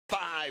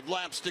5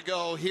 laps to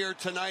go here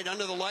tonight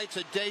under the lights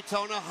at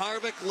Daytona.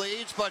 Harvick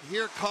leads, but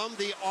here come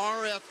the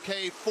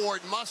RFK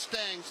Ford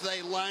Mustangs.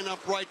 They line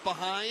up right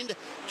behind.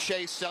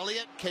 Chase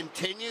Elliott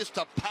continues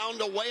to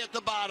pound away at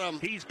the bottom.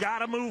 He's got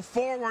to move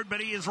forward, but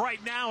he is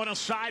right now in a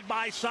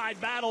side-by-side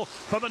battle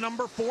for the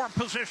number 4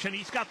 position.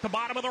 He's got the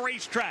bottom of the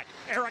racetrack.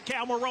 Eric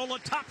Almirola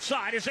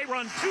topside as they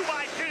run 2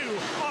 by 2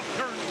 off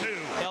turn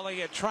 2.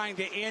 Elliott trying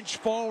to inch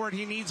forward.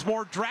 He needs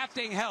more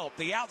drafting help.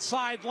 The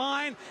outside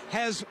line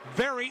has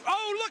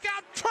oh, look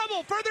out,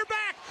 trouble further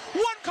back.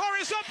 One car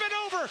is up and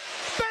over,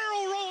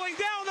 barrel rolling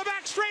down the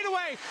back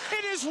straightaway.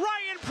 It is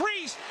Ryan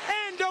Preece,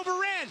 end over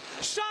end,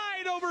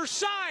 side over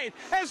side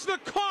as the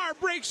car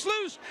breaks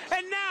loose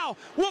and now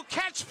will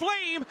catch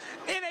flame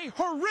in a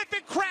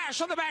horrific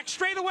crash on the back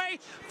straightaway.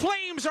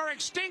 Flames are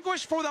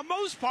extinguished for the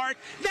most part.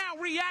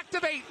 Now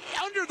reactivate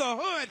under the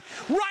hood.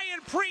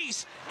 Ryan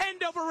Preece,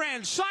 end over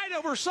end, side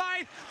over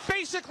side,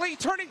 basically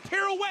turning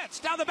pirouettes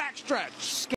down the backstretch.